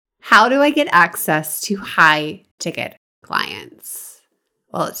How do I get access to high ticket clients?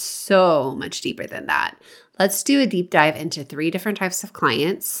 Well, it's so much deeper than that. Let's do a deep dive into 3 different types of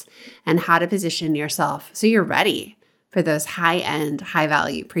clients and how to position yourself so you're ready for those high-end,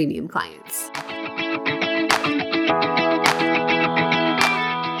 high-value premium clients.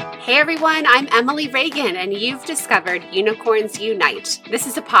 Hey everyone, I'm Emily Reagan, and you've discovered Unicorns Unite. This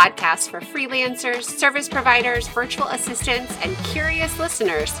is a podcast for freelancers, service providers, virtual assistants, and curious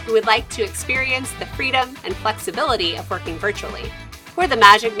listeners who would like to experience the freedom and flexibility of working virtually. We're the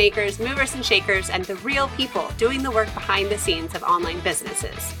magic makers, movers and shakers, and the real people doing the work behind the scenes of online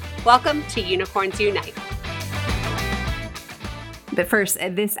businesses. Welcome to Unicorns Unite. But first,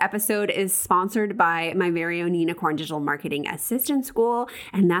 this episode is sponsored by my very own Unicorn Digital Marketing Assistant School,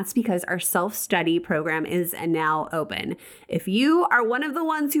 and that's because our self-study program is now open. If you are one of the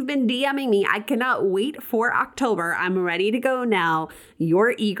ones who've been DMing me, I cannot wait for October. I'm ready to go now.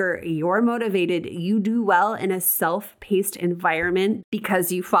 You're eager, you're motivated, you do well in a self-paced environment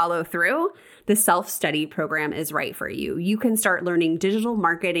because you follow through. The self-study program is right for you. You can start learning digital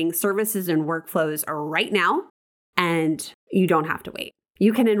marketing services and workflows right now, and you don't have to wait.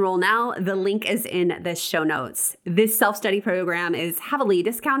 You can enroll now. The link is in the show notes. This self-study program is heavily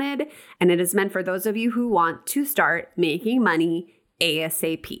discounted, and it is meant for those of you who want to start making money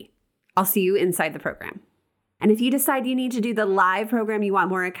ASAP. I'll see you inside the program. And if you decide you need to do the live program, you want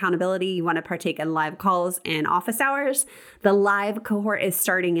more accountability, you want to partake in live calls and office hours, the live cohort is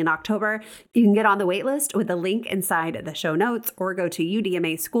starting in October. You can get on the wait list with the link inside the show notes or go to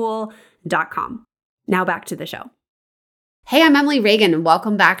udmaschool.com. Now back to the show. Hey, I'm Emily Reagan, and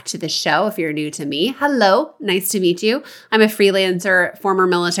welcome back to the show. If you're new to me, hello, nice to meet you. I'm a freelancer, former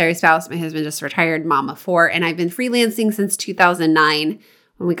military spouse. My husband just retired, mom of 4, and I've been freelancing since 2009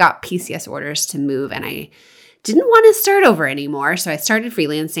 when we got PCS orders to move, and I didn't want to start over anymore, so I started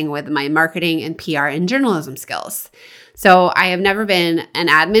freelancing with my marketing and PR and journalism skills. So I have never been an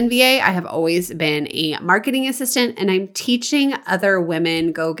admin VA. I have always been a marketing assistant, and I'm teaching other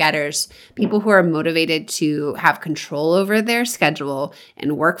women go-getters, people who are motivated to have control over their schedule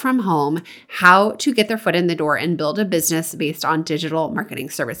and work from home, how to get their foot in the door and build a business based on digital marketing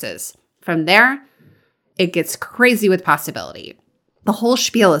services. From there, it gets crazy with possibility. The whole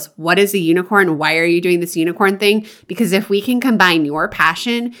spiel is, what is a unicorn? Why are you doing this unicorn thing? Because if we can combine your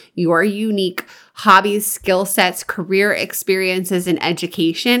passion, your unique hobbies, skill sets, career experiences, and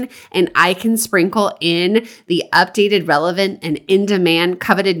education, and I can sprinkle in the updated, relevant, and in-demand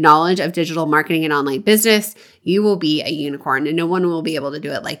coveted knowledge of digital marketing and online business, you will be a unicorn, and no one will be able to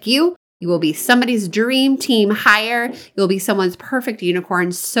do it like you. You will be somebody's dream team hire. You'll be someone's perfect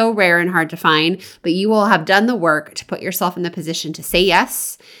unicorn, so rare and hard to find, but you will have done the work to put yourself in the position to say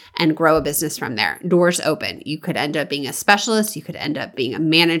yes and grow a business from there. Doors open. You could end up being a specialist. You could end up being a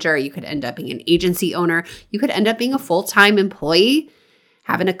manager. You could end up being an agency owner. You could end up being a full-time employee,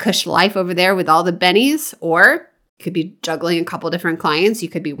 having a cush life over there with all the bennies, or you could be juggling a couple different clients. You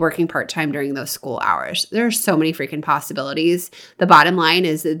could be working part-time during those school hours. There are so many freaking possibilities. The bottom line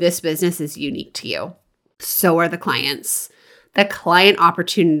is that this business is unique to you. So are the clients. The client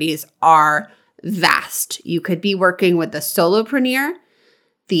opportunities are vast. You could be working with the solopreneur,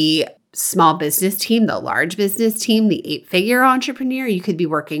 the small business team, the large business team, the 8-figure entrepreneur. You could be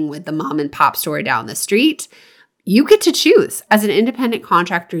working with the mom and pop store down the street. You get to choose. As an independent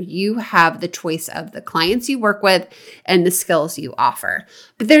contractor, you have the choice of the clients you work with and the skills you offer.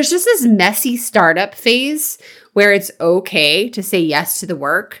 But there's just this messy startup phase where it's okay to say yes to the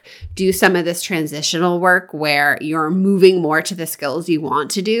work, do some of this transitional work where you're moving more to the skills you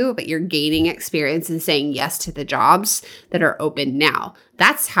want to do, but you're gaining experience and saying yes to the jobs that are open now.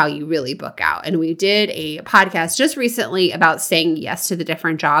 That's how you really book out. And we did a podcast just recently about saying yes to the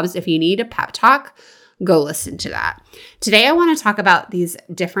different jobs. If you need a pep talk, go listen to that. Today, I want to talk about these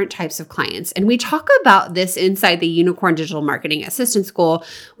different types of clients. And we talk about this inside the Unicorn Digital Marketing Assistant School,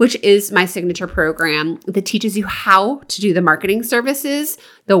 which is my signature program that teaches you how to do the marketing services,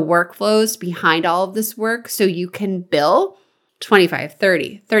 the workflows behind all of this work, so you can bill $25,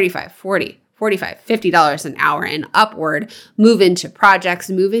 $30, $35, $40, $45, $50 an hour and upward, move into projects,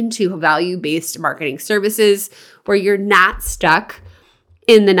 move into value-based marketing services where you're not stuck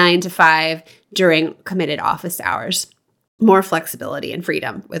in the 9 to 5 during committed office hours. More flexibility and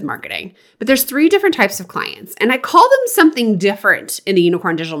freedom with marketing. But there's 3 different types of clients, and I call them something different in the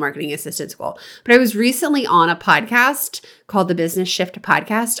Unicorn Digital Marketing Assistant School. But I was recently on a podcast called the Business Shift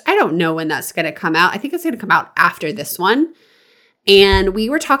Podcast. I don't know when that's going to come out. I think it's going to come out after this one. And we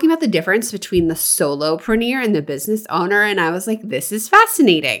were talking about the difference between the solopreneur and the business owner, and I was like, this is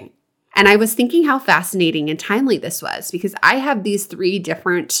fascinating. And I was thinking how fascinating and timely this was because I have these 3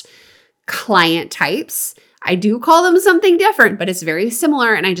 different client types. I do call them something different, but it's very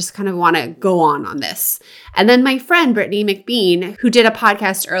similar. And I just kind of want to go on this. And then my friend, Brittany McBean, who did a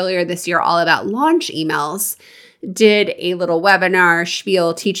podcast earlier this year all about launch emails, did a little webinar,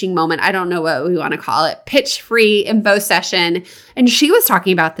 spiel, teaching moment. I don't know what we want to call it, pitch free info session. And she was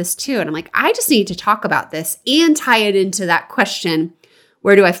talking about this too. And I'm like, I just need to talk about this and tie it into that question,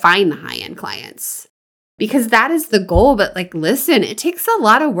 where do I find the high-end clients? Because that is the goal. But listen, it takes a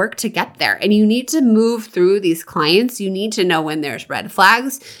lot of work to get there. And you need to move through these clients. You need to know when there's red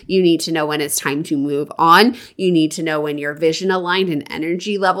flags. You need to know when it's time to move on. You need to know when your vision aligned and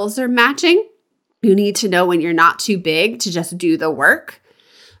energy levels are matching. You need to know when you're not too big to just do the work.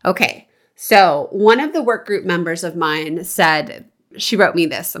 Okay, so one of the work group members of mine said, she wrote me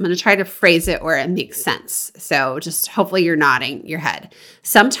this. I'm going to try to phrase it where it makes sense. So just hopefully you're nodding your head.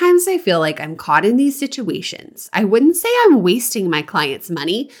 Sometimes I feel like I'm caught in these situations. I wouldn't say I'm wasting my clients'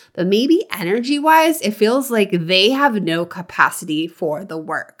 money, but maybe energy-wise, it feels like they have no capacity for the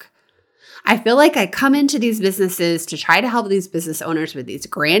work. I feel like I come into these businesses to try to help these business owners with these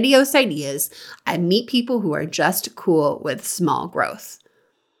grandiose ideas. I meet people who are just cool with small growth.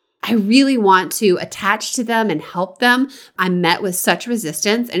 I really want to attach to them and help them. I'm met with such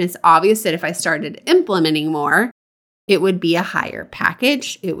resistance, and it's obvious that if I started implementing more, it would be a higher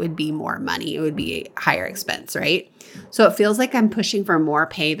package. It would be more money. It would be a higher expense, right? So it feels like I'm pushing for more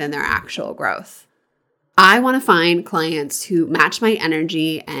pay than their actual growth. I want to find clients who match my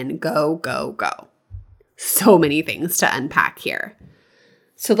energy and go, go, go. So many things to unpack here.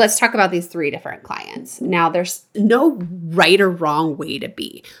 So let's talk about these 3 different clients. Now, there's no right or wrong way to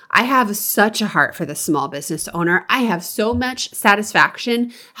be. I have such a heart for the small business owner. I have so much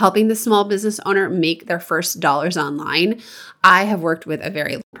satisfaction helping the small business owner make their first dollars online. I have worked with a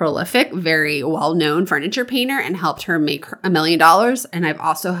very prolific, very well-known furniture painter and helped her make $1 million. And I've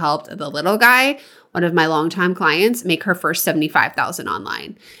also helped the little guy, one of my longtime clients, make her first $75,000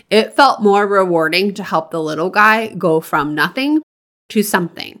 online. It felt more rewarding to help the little guy go from nothing to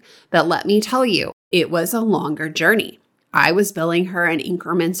something. But let me tell you, it was a longer journey. I was billing her in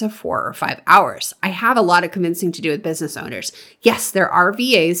increments of 4 or 5 hours. I have a lot of convincing to do with business owners. Yes, there are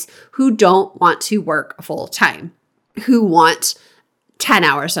VAs who don't want to work full time, who want 10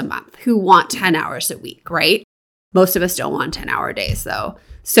 hours a month, who want 10 hours a week, right? Most of us don't want 10-hour days though.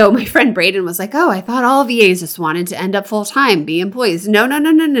 So my friend Braden was like, oh, I thought all VAs just wanted to end up full time, be employees.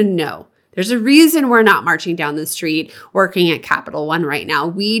 No. There's a reason we're not marching down the street working at Capital One right now.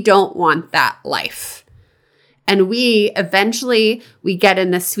 We don't want that life. And we eventually get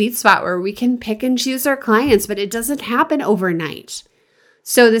in the sweet spot where we can pick and choose our clients, but it doesn't happen overnight.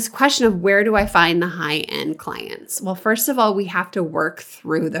 So this question of where do I find the high-end clients? Well, first of all, we have to work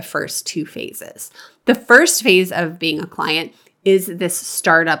through the first 2 phases. The first phase of being a client is this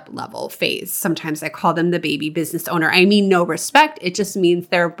startup level phase. Sometimes I call them the baby business owner. I mean, no respect. It just means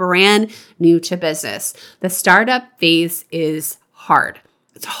they're brand new to business. The startup phase is hard.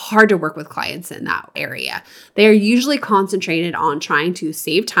 It's hard to work with clients in that area. They are usually concentrated on trying to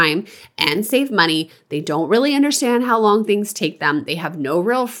save time and save money. They don't really understand how long things take them. They have no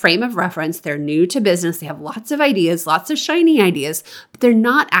real frame of reference. They're new to business. They have lots of ideas, lots of shiny ideas, but they're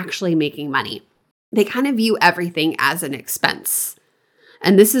not actually making money. They kind of view everything as an expense.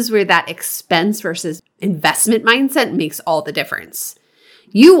 And this is where that expense versus investment mindset makes all the difference.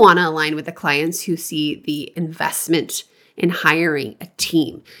 You want to align with the clients who see the investment in hiring a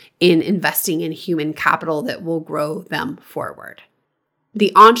team, in investing in human capital that will grow them forward.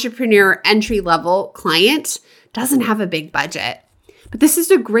 The entrepreneur entry-level client doesn't have a big budget. But this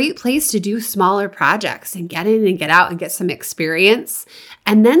is a great place to do smaller projects and get in and get out and get some experience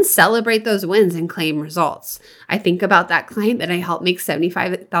and then celebrate those wins and claim results. I think about that client that I helped make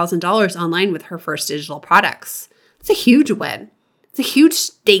 $75,000 online with her first digital products. It's a huge win. It's a huge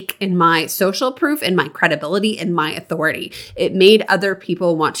stake in my social proof and my credibility and my authority. It made other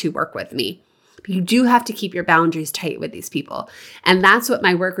people want to work with me. But you do have to keep your boundaries tight with these people. And that's what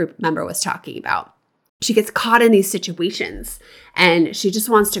my work group member was talking about. She gets caught in these situations and she just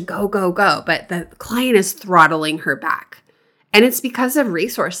wants to go, go, go. But the client is throttling her back. And it's because of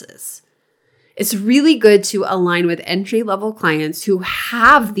resources. It's really good to align with entry-level clients who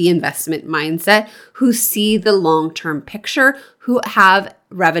have the investment mindset, who see the long-term picture, who have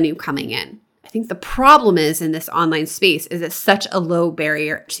revenue coming in. I think the problem is in this online space is it's such a low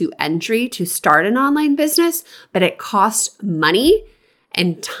barrier to entry to start an online business, but it costs money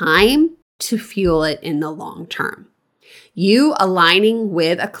and time to fuel it in the long term. You aligning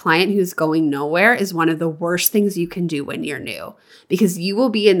with a client who's going nowhere is one of the worst things you can do when you're new, because you will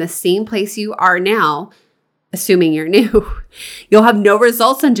be in the same place you are now, assuming you're new. You'll have no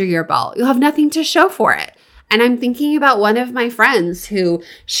results under your belt. You'll have nothing to show for it. And I'm thinking about one of my friends who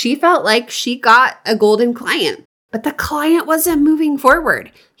she felt like she got a golden client, but the client wasn't moving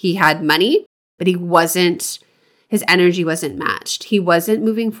forward. He had money, but his energy wasn't matched. He wasn't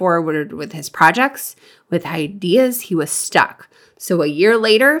moving forward with his projects, with ideas. He was stuck. So a year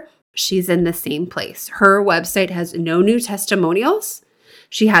later, she's in the same place. Her website has no new testimonials.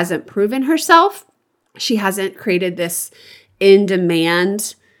 She hasn't proven herself. She hasn't created this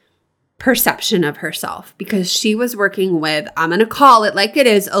in-demand perception of herself because she was working with, I'm going to call it like it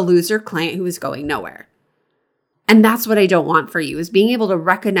is, a loser client who was going nowhere. And that's what I don't want for you, is being able to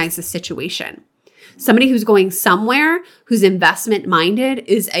recognize the situation. Somebody who's going somewhere, who's investment minded,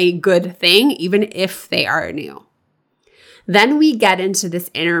 is a good thing, even if they are new. Then we get into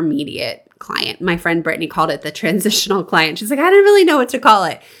this intermediate client. My friend Brittany called it the transitional client. She's like, I didn't really know what to call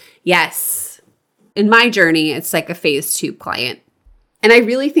it. Yes. In my journey, it's like a phase 2 client. And I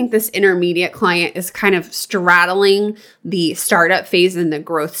really think this intermediate client is kind of straddling the startup phase and the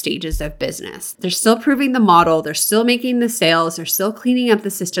growth stages of business. They're still proving the model. They're still making the sales. They're still cleaning up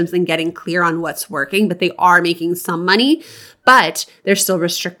the systems and getting clear on what's working, but they are making some money, but they're still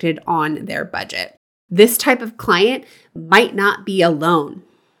restricted on their budget. This type of client might not be alone.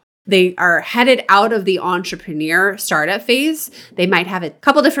 They are headed out of the entrepreneur startup phase. They might have a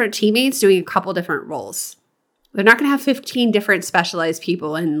couple different teammates doing a couple different roles. They're not going to have 15 different specialized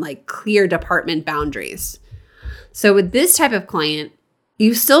people and like clear department boundaries. So with this type of client,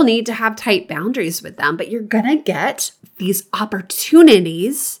 you still need to have tight boundaries with them, but you're going to get these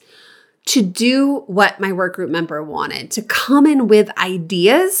opportunities to do what my work group member wanted, to come in with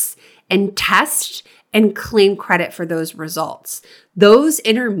ideas and test and claim credit for those results. Those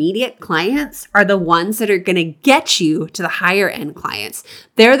intermediate clients are the ones that are going to get you to the higher end clients.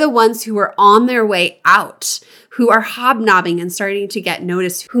 They're the ones who are on their way out, who are hobnobbing and starting to get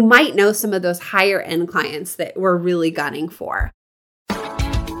noticed, who might know some of those higher end clients that we're really gunning for.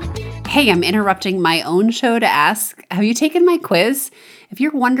 Hey, I'm interrupting my own show to ask, have you taken my quiz? If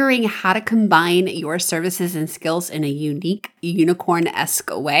you're wondering how to combine your services and skills in a unique,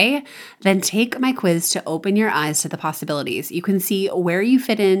 unicorn-esque way, then take my quiz to open your eyes to the possibilities. You can see where you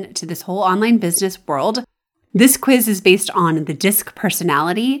fit into this whole online business world. This quiz is based on the DISC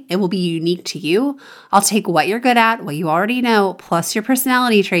personality. It will be unique to you. I'll take what you're good at, what you already know, plus your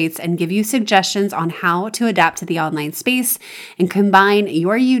personality traits, and give you suggestions on how to adapt to the online space and combine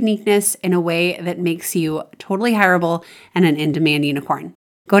your uniqueness in a way that makes you totally hireable and an in-demand unicorn.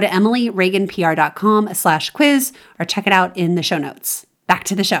 Go to emilyreaganpr.com/quiz or check it out in the show notes. Back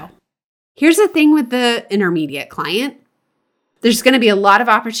to the show. Here's the thing with the intermediate client. There's going to be a lot of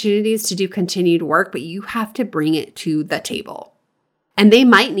opportunities to do continued work, but you have to bring it to the table. And they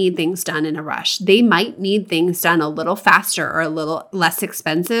might need things done in a rush. They might need things done a little faster or a little less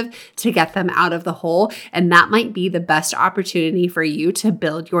expensive to get them out of the hole. And that might be the best opportunity for you to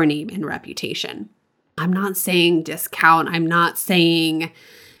build your name and reputation. I'm not saying discount. I'm not saying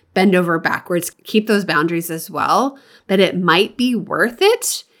bend over backwards. Keep those boundaries as well. But it might be worth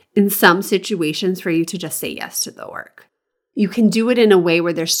it in some situations for you to just say yes to the work. You can do it in a way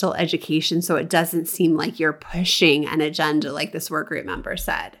where there's still education so it doesn't seem like you're pushing an agenda like this work group member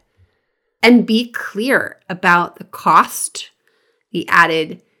said. And be clear about the cost, the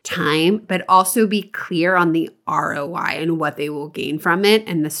added time, but also be clear on the ROI and what they will gain from it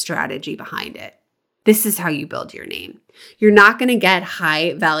and the strategy behind it. This is how you build your name. You're not going to get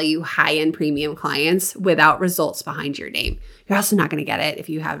high value, high end premium clients without results behind your name. You're also not going to get it if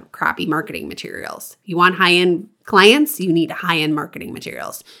you have crappy marketing materials. You want high end clients, you need high end marketing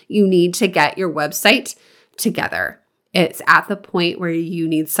materials. You need to get your website together. It's at the point where you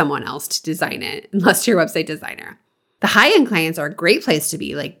need someone else to design it, unless you're a website designer. The high-end clients are a great place to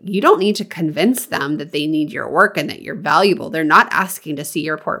be. Like, you don't need to convince them that they need your work and that you're valuable. They're not asking to see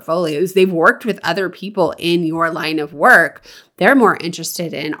your portfolios. They've worked with other people in your line of work. They're more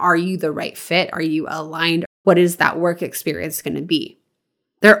interested in, are you the right fit? Are you aligned? What is that work experience going to be?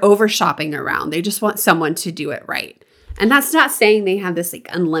 They're over shopping around. They just want someone to do it right. And that's not saying they have this like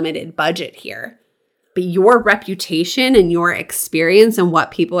unlimited budget here. But your reputation and your experience and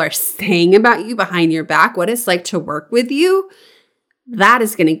what people are saying about you behind your back, what it's like to work with you, that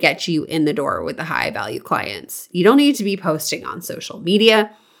is going to get you in the door with the high value clients. You don't need to be posting on social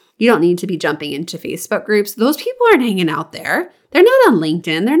media. You don't need to be jumping into Facebook groups. Those people aren't hanging out there. They're not on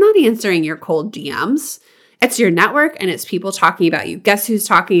LinkedIn. They're not answering your cold DMs. It's your network and it's people talking about you. Guess who's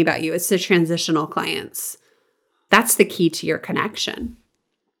talking about you? It's the transitional clients. That's the key to your connection.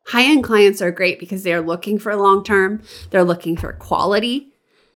 High-end clients are great because they're looking for long-term. They're looking for quality.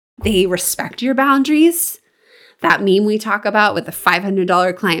 They respect your boundaries. That meme we talk about with the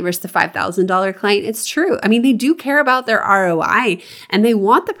 $500 client versus the $5,000 client, it's true. I mean, they do care about their ROI and they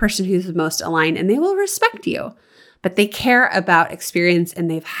want the person who's the most aligned and they will respect you. But they care about experience and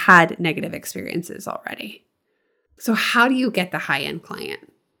they've had negative experiences already. So how do you get the high-end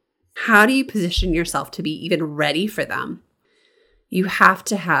client? How do you position yourself to be even ready for them? You have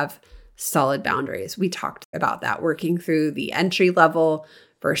to have solid boundaries. We talked about that, working through the entry level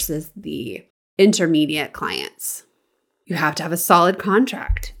versus the intermediate clients. You have to have a solid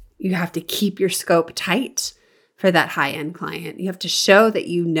contract. You have to keep your scope tight for that high-end client. You have to show that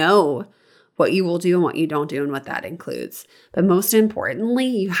you know what you will do and what you don't do and what that includes. But most importantly,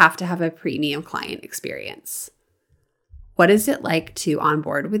 you have to have a premium client experience. What is it like to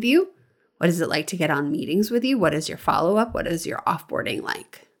onboard with you? What is it like to get on meetings with you? What is your follow-up? What is your offboarding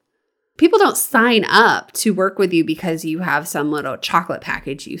like? People don't sign up to work with you because you have some little chocolate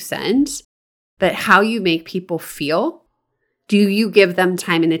package you send, but how you make people feel. Do you give them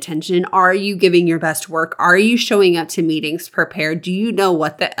time and attention? Are you giving your best work? Are you showing up to meetings prepared? Do you know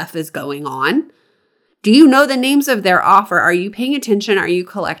what the F is going on? Do you know the names of their offer? Are you paying attention? Are you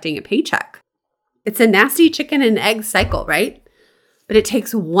collecting a paycheck? It's a nasty chicken and egg cycle, right? But it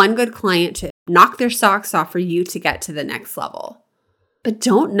takes one good client to knock their socks off for you to get to the next level. But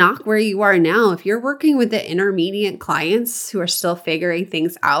don't knock where you are now. If you're working with the intermediate clients who are still figuring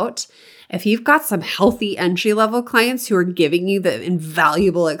things out, if you've got some healthy entry-level clients who are giving you the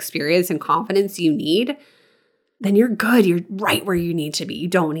invaluable experience and confidence you need, then you're good. You're right where you need to be. You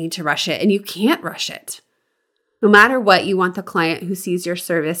don't need to rush it, and you can't rush it. No matter what, you want the client who sees your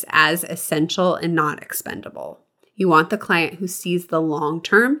service as essential and not expendable. You want the client who sees the long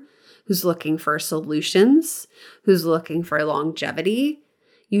term, who's looking for solutions, who's looking for longevity.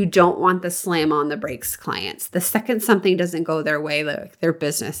 You don't want the slam on the brakes clients. The second something doesn't go their way, their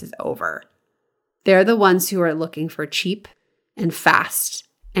business is over. They're the ones who are looking for cheap and fast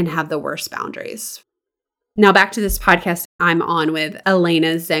and have the worst boundaries. Now back to this podcast I'm on with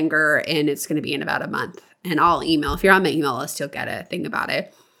Elena Zenger, and it's going to be in about a month. And I'll email. If you're on my email list, you'll get a thing about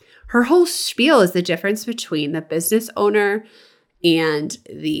it. Her whole spiel is the difference between the business owner and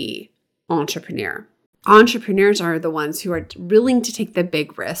the entrepreneur. Entrepreneurs are the ones who are willing to take the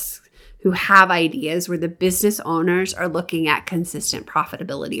big risks, who have ideas, where the business owners are looking at consistent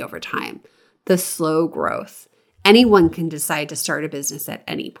profitability over time, the slow growth. Anyone can decide to start a business at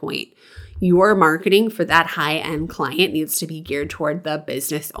any point. Your marketing for that high-end client needs to be geared toward the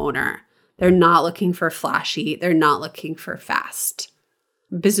business owner. They're not looking for flashy. They're not looking for fast.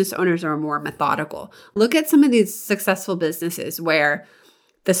 Business owners are more methodical. Look at some of these successful businesses where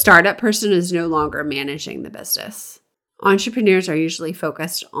the startup person is no longer managing the business. Entrepreneurs are usually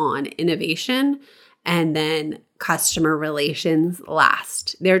focused on innovation and then customer relations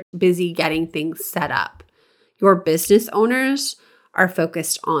last. They're busy getting things set up. Your business owners are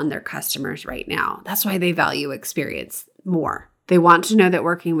focused on their customers right now. That's why they value experience more. They want to know that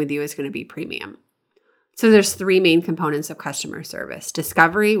working with you is going to be premium. So there's three main components of customer service: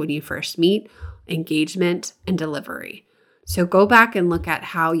 discovery, when you first meet, engagement, and delivery. So go back and look at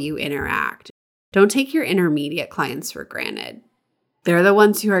how you interact. Don't take your intermediate clients for granted. They're the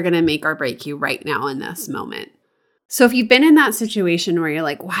ones who are going to make or break you right now in this moment. So if you've been in that situation where you're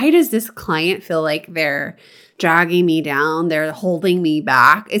like, why does this client feel like they're dragging me down, they're holding me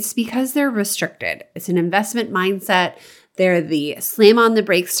back? It's because they're restricted. It's an investment mindset. They're the slam on the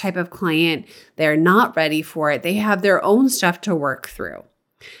brakes type of client. They're not ready for it. They have their own stuff to work through.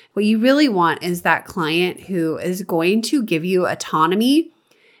 What you really want is that client who is going to give you autonomy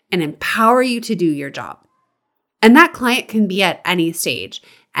and empower you to do your job. And that client can be at any stage,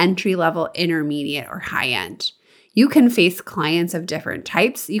 entry level, intermediate, or high end. You can face clients of different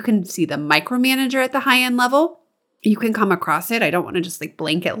types. You can see the micromanager at the high end level. You can come across it. I don't want to just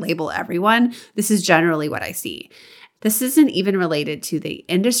blanket label everyone. This is generally what I see. This isn't even related to the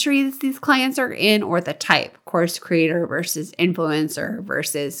industries these clients are in or the type, course creator versus influencer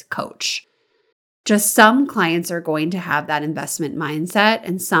versus coach. Just some clients are going to have that investment mindset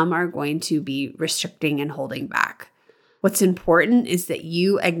and some are going to be restricting and holding back. What's important is that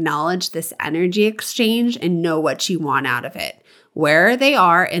you acknowledge this energy exchange and know what you want out of it. Where they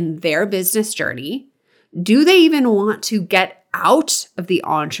are in their business journey. Do they even want to get out of the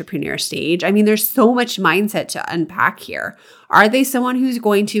entrepreneur stage? I mean, there's so much mindset to unpack here. Are they someone who's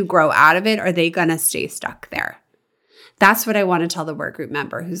going to grow out of it? Or are they going to stay stuck there? That's what I want to tell the work group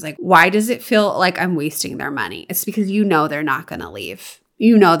member who's like, why does it feel like I'm wasting their money? It's because you know they're not going to leave.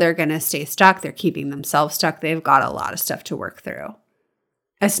 you know they're going to stay stuck. They're keeping themselves stuck. They've got a lot of stuff to work through.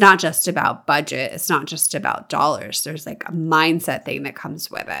 It's not just about budget. It's not just about dollars. There's like a mindset thing that comes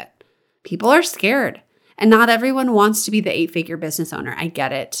with it. People are scared, and not everyone wants to be the 8-figure business owner. I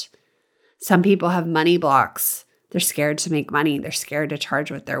get it. Some people have money blocks. They're scared to make money. They're scared to charge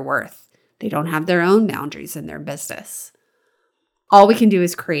what they're worth. They don't have their own boundaries in their business. All we can do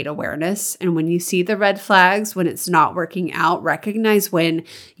is create awareness. And when you see the red flags, when it's not working out, recognize when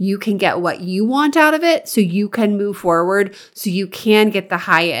you can get what you want out of it so you can move forward, so you can get the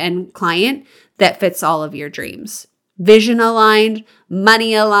high-end client that fits all of your dreams. Vision aligned,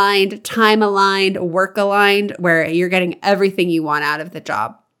 money aligned, time aligned, work aligned, where you're getting everything you want out of the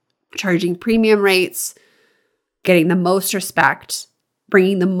job. Charging premium rates, getting the most respect,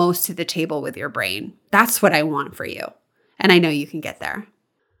 bringing the most to the table with your brain. That's what I want for you. And I know you can get there.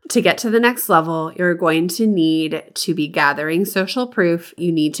 To get to the next level, you're going to need to be gathering social proof.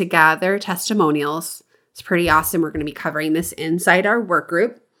 You need to gather testimonials. It's pretty awesome. We're going to be covering this inside our work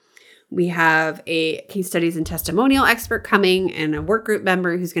group. We have a case studies and testimonial expert coming and a work group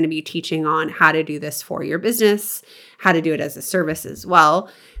member who's going to be teaching on how to do this for your business, how to do it as a service as well.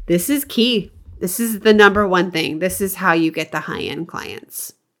 This is key. This is the number one thing. This is how you get the high-end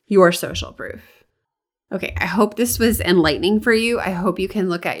clients, your social proof. Okay, I hope this was enlightening for you. I hope you can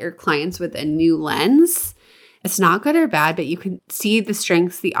look at your clients with a new lens. It's not good or bad, but you can see the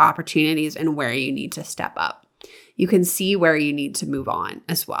strengths, the opportunities, and where you need to step up. You can see where you need to move on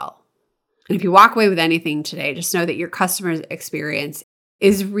as well. And if you walk away with anything today, just know that your customer's experience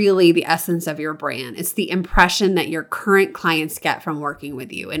is really the essence of your brand. It's the impression that your current clients get from working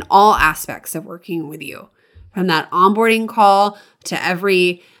with you in all aspects of working with you, from that onboarding call to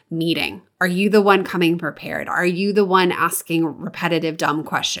every meeting. Are you the one coming prepared? Are you the one asking repetitive, dumb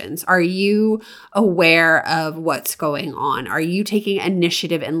questions? Are you aware of what's going on? Are you taking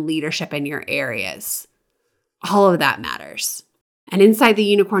initiative and leadership in your areas? All of that matters. And inside the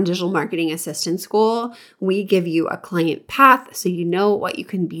Unicorn Digital Marketing Assistant School, we give you a client path so you know what you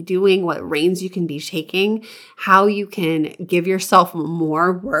can be doing, what reins you can be taking, how you can give yourself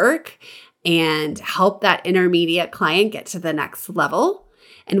more work and help that intermediate client get to the next level.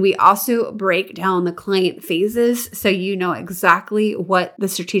 And we also break down the client phases so you know exactly what the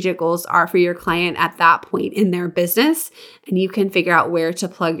strategic goals are for your client at that point in their business. And you can figure out where to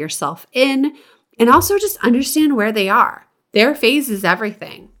plug yourself in and also just understand where they are. Their phase is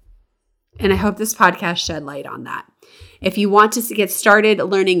everything. And I hope this podcast shed light on that. If you want to get started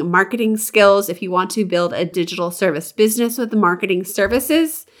learning marketing skills, if you want to build a digital service business with marketing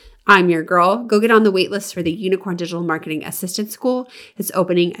services, I'm your girl. Go get on the waitlist for the Unicorn Digital Marketing Assistant School. It's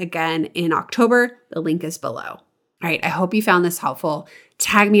opening again in October. The link is below. All right, I hope you found this helpful.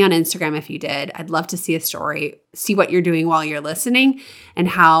 Tag me on Instagram if you did. I'd love to see a story, see what you're doing while you're listening, and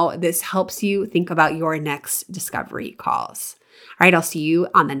how this helps you think about your next discovery calls. All right, I'll see you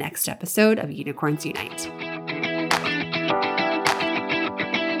on the next episode of Unicorns Unite.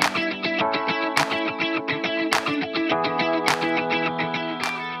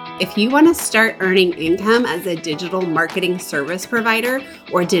 If you want to start earning income as a digital marketing service provider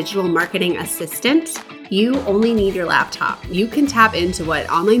or digital marketing assistant, you only need your laptop. You can tap into what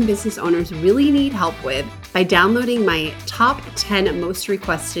online business owners really need help with by downloading my top 10 most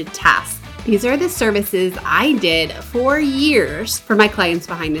requested tasks. These are the services I did for years for my clients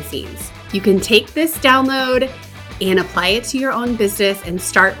behind the scenes. You can take this download and apply it to your own business and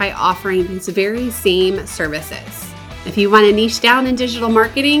start by offering these very same services. If you want to niche down in digital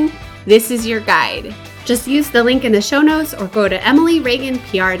marketing, this is your guide. Just use the link in the show notes or go to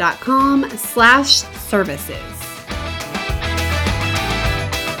emilyreaganpr.com/services.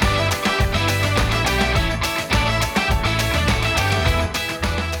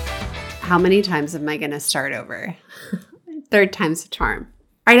 How many times am I going to start over? Third time's a charm.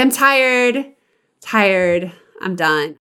 All right, I'm tired. I'm done.